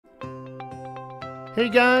Hey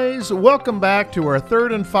guys, welcome back to our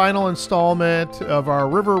third and final installment of our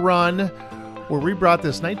river run, where we brought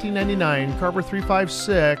this 1999 Carver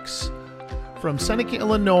 356 from Senica,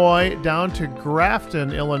 Illinois down to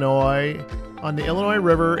Grafton, Illinois on the Illinois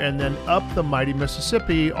River, and then up the mighty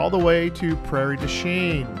Mississippi all the way to Prairie du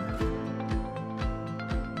Chien.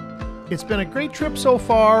 It's been a great trip so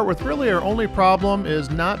far, with really our only problem is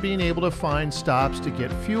not being able to find stops to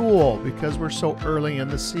get fuel because we're so early in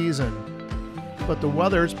the season. But the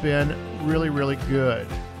weather's been really good.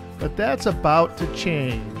 But that's about to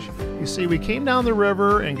change. You see, we came down the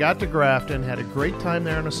river and got to Grafton, had a great time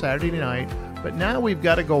there on a Saturday night, but now we've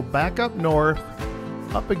got to go back up north,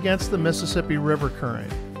 up against the Mississippi River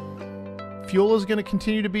current. Fuel is going to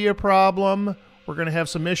continue to be a problem. We're going to have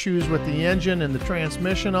some issues with the engine and the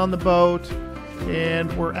transmission on the boat,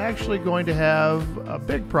 and we're actually going to have a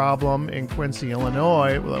big problem in Quincy,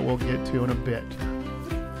 Illinois that we'll get to in a bit.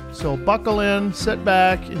 So buckle in, sit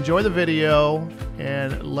back, enjoy the video,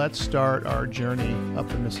 and let's start our journey up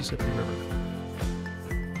the Mississippi River.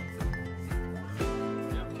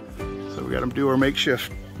 So we got to do our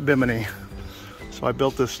makeshift bimini. So I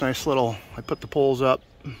built this nice little, I put the poles up,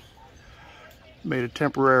 made a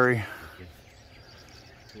temporary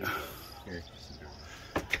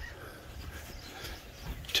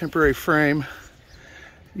frame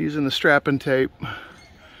using the strapping tape,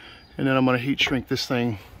 and then I'm going to heat shrink this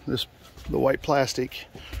thing, the white plastic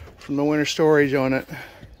from the winter storage on it,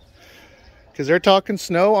 because they're talking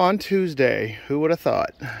snow on Tuesday. Who would have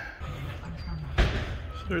thought?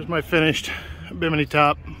 So there's my finished bimini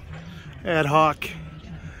top, ad hoc.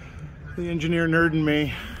 The engineer nerd in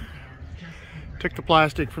me took the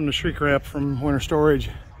plastic from the shrink wrap from winter storage,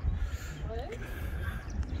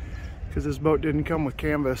 because this boat didn't come with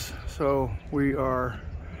canvas, so we are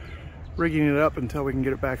rigging it up until we can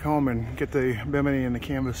get it back home and get the bimini and the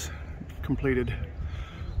canvas completed.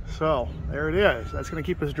 So there it is. That's going to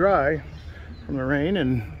keep us dry from the rain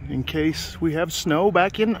and in case we have snow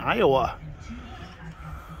back in Iowa.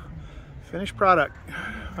 Finished product.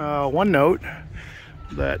 One note,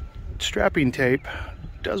 that strapping tape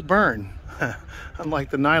does burn, unlike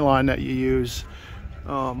the nylon that you use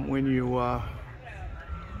when you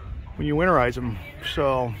winterize them.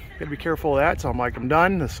 So you gotta be careful of that. So I'm like, I'm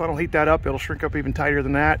done. The sun will heat that up. It'll shrink up even tighter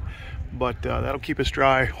than that, but that'll keep us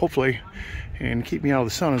dry, hopefully, and keep me out of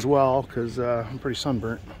the sun as well, because I'm pretty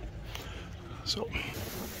sunburnt. So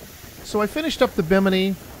I finished up the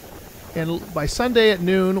bimini, and by Sunday at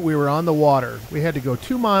noon we were on the water. We had to go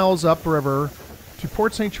 2 miles upriver to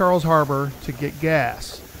Port St. Charles Harbor to get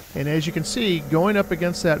gas. And as you can see, going up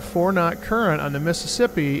against that 4-knot current on the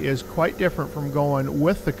Mississippi is quite different from going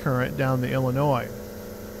with the current down the Illinois.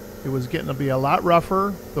 It was getting to be a lot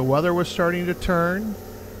rougher, the weather was starting to turn,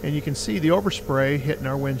 and you can see the overspray hitting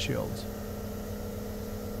our windshields.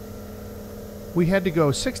 We had to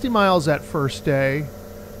go 60 miles that first day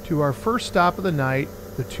to our first stop of the night,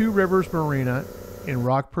 the Two Rivers Marina in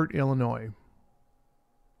Rockport, Illinois.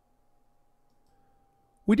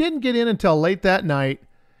 We didn't get in until late that night,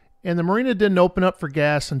 and the marina didn't open up for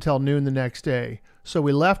gas until noon the next day, so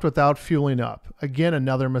we left without fueling up. Again,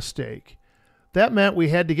 another mistake. That meant we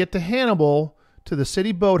had to get to Hannibal to the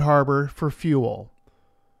city boat harbor for fuel.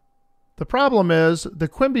 The problem is, the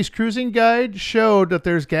Quimby's cruising guide showed that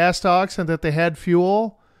there's gas stocks and that they had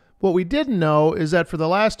fuel. What we didn't know is that for the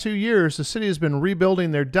last 2 years, the city has been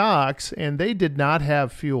rebuilding their docks and they did not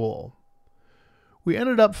have fuel. We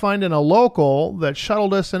ended up finding a local that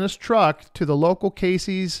shuttled us in his truck to the local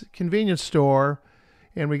Casey's convenience store,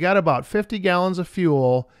 and we got about 50 gallons of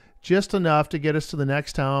fuel, just enough to get us to the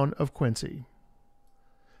next town of Quincy.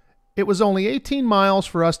 It was only 18 miles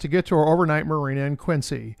for us to get to our overnight marina in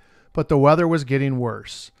Quincy, but the weather was getting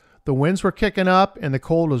worse. The winds were kicking up and the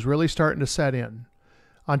cold was really starting to set in.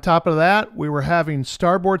 On top of that, we were having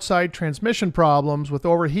starboard side transmission problems with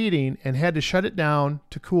overheating and had to shut it down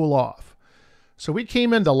to cool off. So we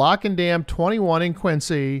came into Lock and Dam 21 in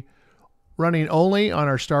Quincy, running only on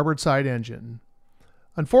our starboard side engine.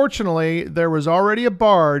 Unfortunately, there was already a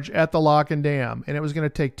barge at the Lock and Dam, and it was going to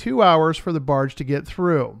take 2 hours for the barge to get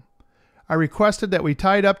through. I requested that we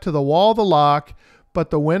tied up to the wall of the lock, but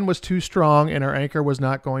the wind was too strong and our anchor was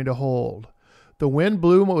not going to hold. The wind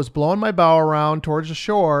blew what was blowing my bow around towards the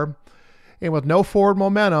shore, and with no forward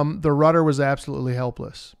momentum, the rudder was absolutely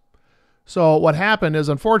helpless. So what happened is,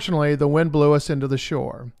 unfortunately, the wind blew us into the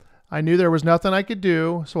shore. I knew there was nothing I could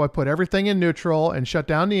do, so I put everything in neutral and shut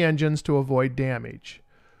down the engines to avoid damage.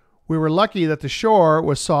 We were lucky that the shore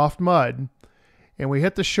was soft mud, and we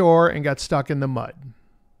hit the shore and got stuck in the mud.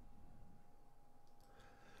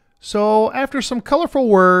 So after some colorful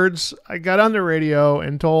words, I got on the radio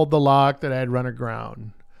and told the lock that I had run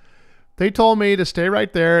aground. They told me to stay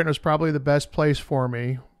right there, and it was probably the best place for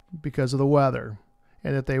me because of the weather,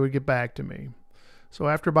 and that they would get back to me. So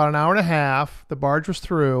after about an hour and a half, the barge was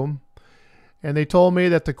through, and they told me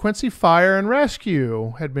that the Quincy Fire and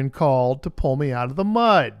Rescue had been called to pull me out of the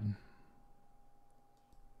mud.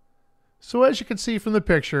 So as you can see from the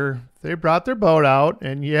picture, they brought their boat out,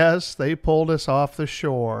 and yes, they pulled us off the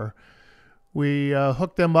shore. We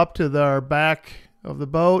hooked them up to our back of the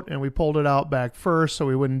boat, and we pulled it out back first so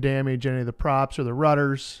we wouldn't damage any of the props or the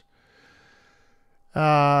rudders.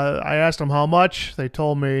 I asked them how much. They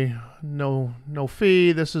told me no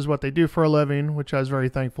fee. This is what they do for a living, which I was very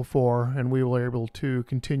thankful for, and we were able to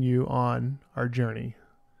continue on our journey.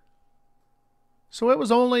 So it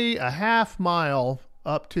was only a half mile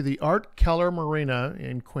up to the Art Keller Marina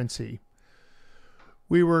in Quincy.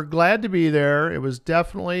 We were glad to be there. It was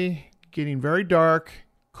definitely getting very dark,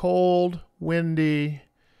 cold, windy,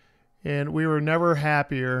 and we were never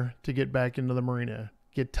happier to get back into the marina.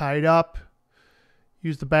 Get tied up,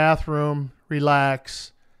 use the bathroom,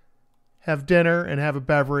 relax, have dinner and have a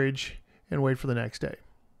beverage, and wait for the next day.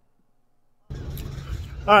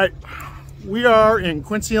 All right, we are in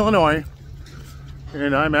Quincy, Illinois,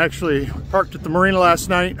 and I'm actually parked at the marina last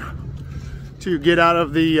night to get out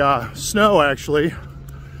of the snow, actually.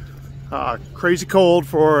 Crazy cold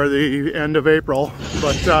for the end of April,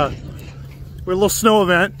 but we had a little snow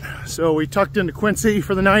event, so we tucked into Quincy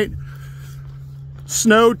for the night.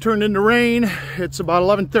 Snow turned into rain. It's about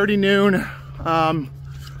 11:30 noon.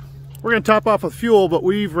 We're gonna top off with fuel, but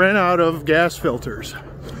we've ran out of gas filters,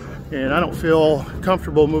 and I don't feel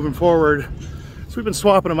comfortable moving forward. So we've been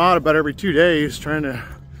swapping them out about every 2 days, trying to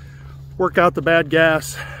work out the bad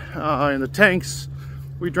gas in the tanks.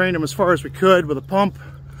 We drained them as far as we could with a pump,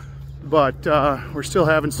 but we're still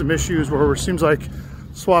having some issues where it seems like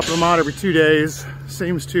swapping them out every 2 days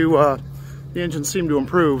seems to, the engines seem to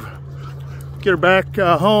improve. Get her back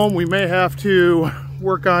home, we may have to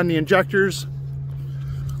work on the injectors,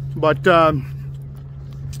 but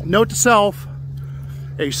note to self,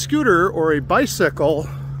 a scooter or a bicycle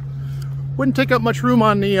wouldn't take up much room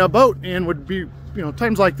on the boat, and would be,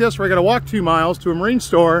 times like this where I gotta walk 2 miles to a marine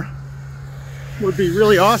store would be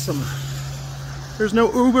really awesome. There's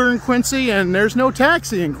no Uber in Quincy, and there's no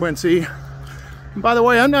taxi in Quincy. And by the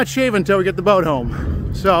way, I'm not shaving until we get the boat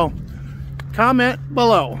home. So, comment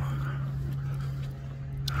below.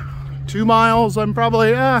 2 miles, I'm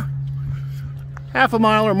probably half a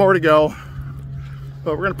mile or more to go.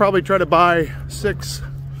 But we're gonna probably try to buy 6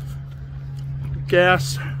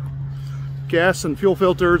 gas and fuel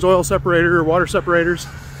filters, oil separator, water separators.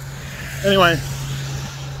 Anyway,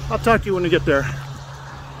 I'll talk to you when we get there.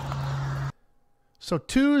 So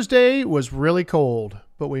Tuesday was really cold,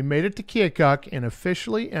 but we made it to Keokuk and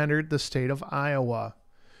officially entered the state of Iowa.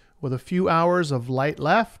 With a few hours of light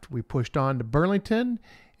left, we pushed on to Burlington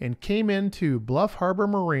and came into Bluff Harbor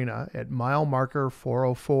Marina at mile marker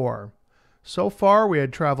 404. So far, we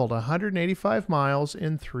had traveled 185 miles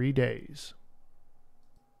in 3 days.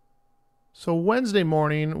 So Wednesday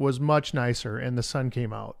morning was much nicer and the sun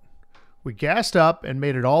came out. We gassed up and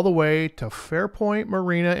made it all the way to Fairpoint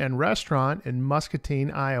Marina and Restaurant in Muscatine,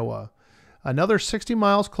 Iowa. Another 60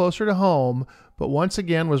 miles closer to home, but once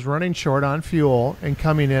again was running short on fuel and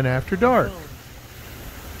coming in after dark.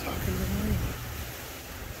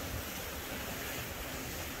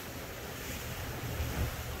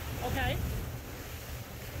 Okay.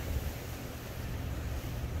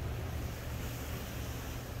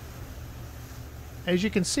 As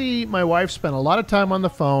you can see, my wife spent a lot of time on the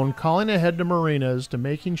phone calling ahead to marinas to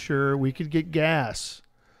making sure we could get gas.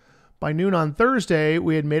 By noon on Thursday,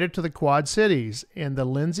 we had made it to the Quad Cities and the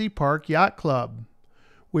Lindsay Park Yacht Club.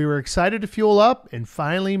 We were excited to fuel up and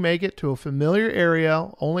finally make it to a familiar area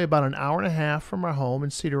only about an hour and a half from our home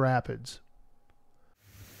in Cedar Rapids.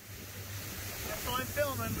 So I'm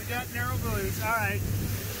filming. We got narrow buoys. All right.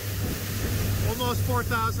 Almost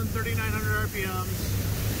 4,000, 3,900 RPMs.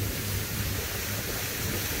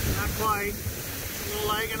 Not quite. A little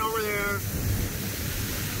lagging over there.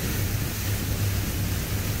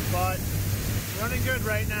 But running good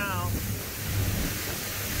right now.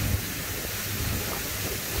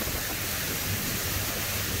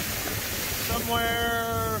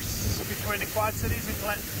 Somewhere between the Quad Cities and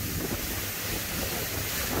Clinton.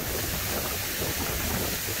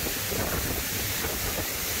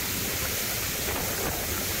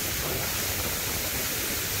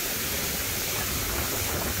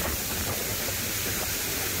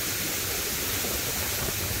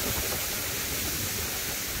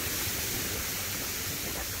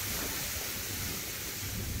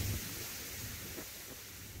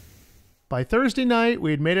 By Thursday night,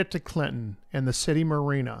 we had made it to Clinton and the city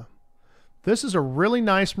marina. This is a really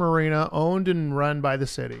nice marina owned and run by the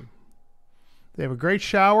city. They have a great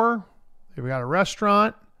shower. They've got a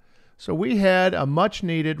restaurant. So we had a much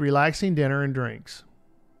needed relaxing dinner and drinks.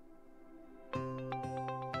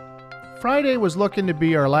 Friday was looking to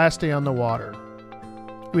be our last day on the water.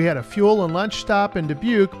 We had a fuel and lunch stop in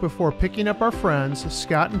Dubuque before picking up our friends,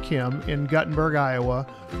 Scott and Kim, in Guttenberg, Iowa,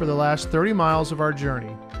 for the last 30 miles of our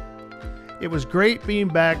journey. It was great being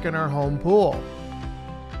back in our home pool.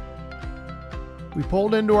 We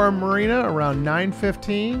pulled into our marina around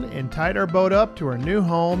 9:15 and tied our boat up to our new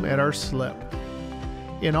home at our slip.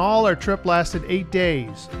 In all, our trip lasted 8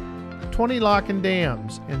 days, 20 lock and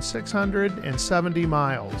dams, and 670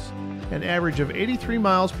 miles, an average of 83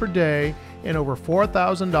 miles per day and over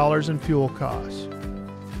 $4,000 in fuel costs.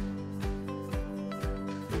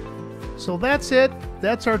 So that's it.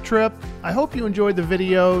 That's our trip. I hope you enjoyed the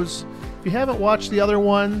videos. If you haven't watched the other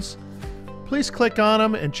ones, please click on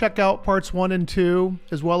them and check out parts 1 and 2,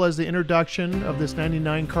 as well as the introduction of this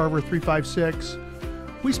 99 Carver 356.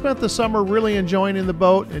 We spent the summer really enjoying in the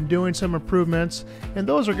boat and doing some improvements, and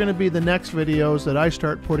those are going to be the next videos that I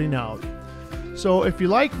start putting out. So if you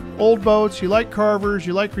like old boats, you like Carvers,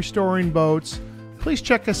 you like restoring boats, please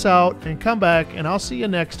check us out and come back, and I'll see you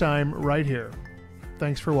next time right here.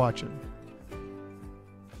 Thanks for watching.